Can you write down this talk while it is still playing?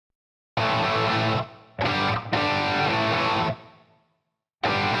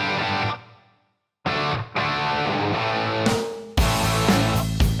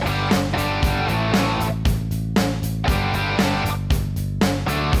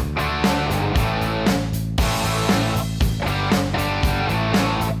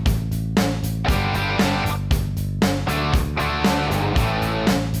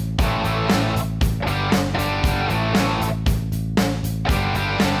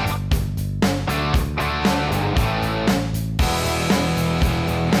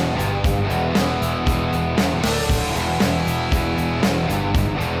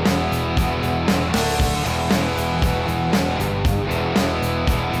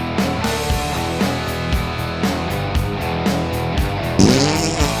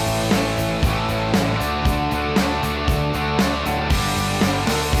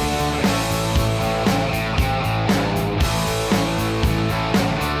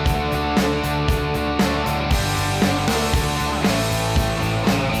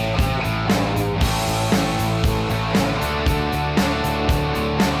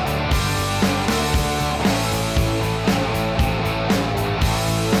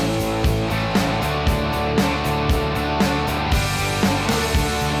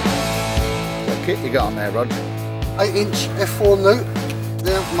kit you got on there, Rod? 8-inch F4 Newt.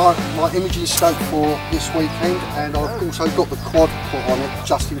 They're my imaging scope for this weekend, and I've also got the quad put on it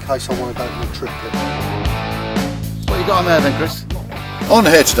just in case I want to go to a triplet. What you got on there then, Chris? On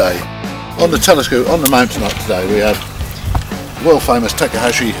here today, on the telescope, on the mountain up today, we have world famous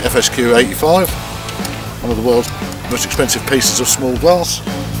Takahashi FSQ 85, one of the world's most expensive pieces of small glass.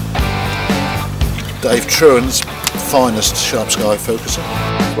 Dave Truan's finest sharp sky focuser.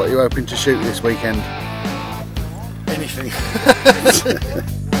 What are you hoping to shoot this weekend? Anything.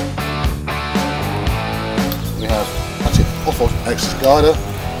 We have off axis guider,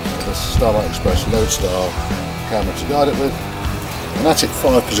 the Starlight Express Lodestar camera to guide it with, an ATIC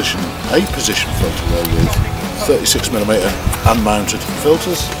 8 position filter there with 36mm unmounted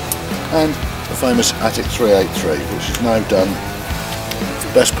filters, and the famous ATIC 383, which has now done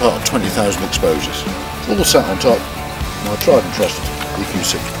the best part of 20,000 exposures. All sat on top my tried and trusted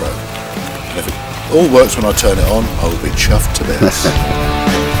EQ6 Pro. And if it all works when I turn it on, I will be chuffed to bits.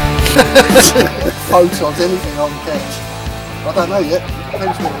 Photons, anything I can catch. I don't know yet.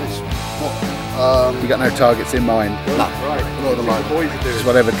 Depends what it is. You got no targets in mind? No, right. Not at the moment. Just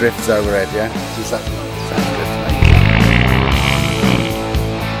whatever drifts overhead, yeah? Exactly. Sounds good to me.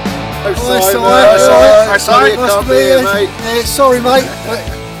 Sorry, nice to meet you, mate. Yeah, sorry, mate.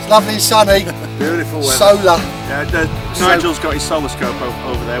 It's lovely and sunny. Beautiful weather. Solar. Yeah, Nigel's got his solar scope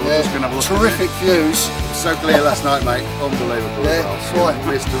over there. We're just going to have a look. Terrific views. So clear last night, mate. Unbelievable. Yeah, that's right.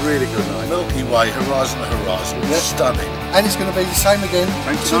 Missed a really good night. Milky Way, horizon to horizon, stunning. And it's going to be the same again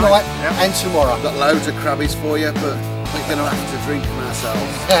tonight. Yep. And tomorrow. Got loads of crabbies for you, but we're going to have to drink them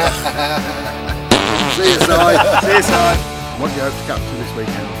ourselves. See you, Si. See you, Si. What do you hope to capture this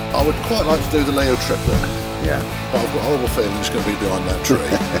weekend? I would quite like to do the Leo triplet, Yeah. but I've got a horrible feeling it's going to be behind that tree.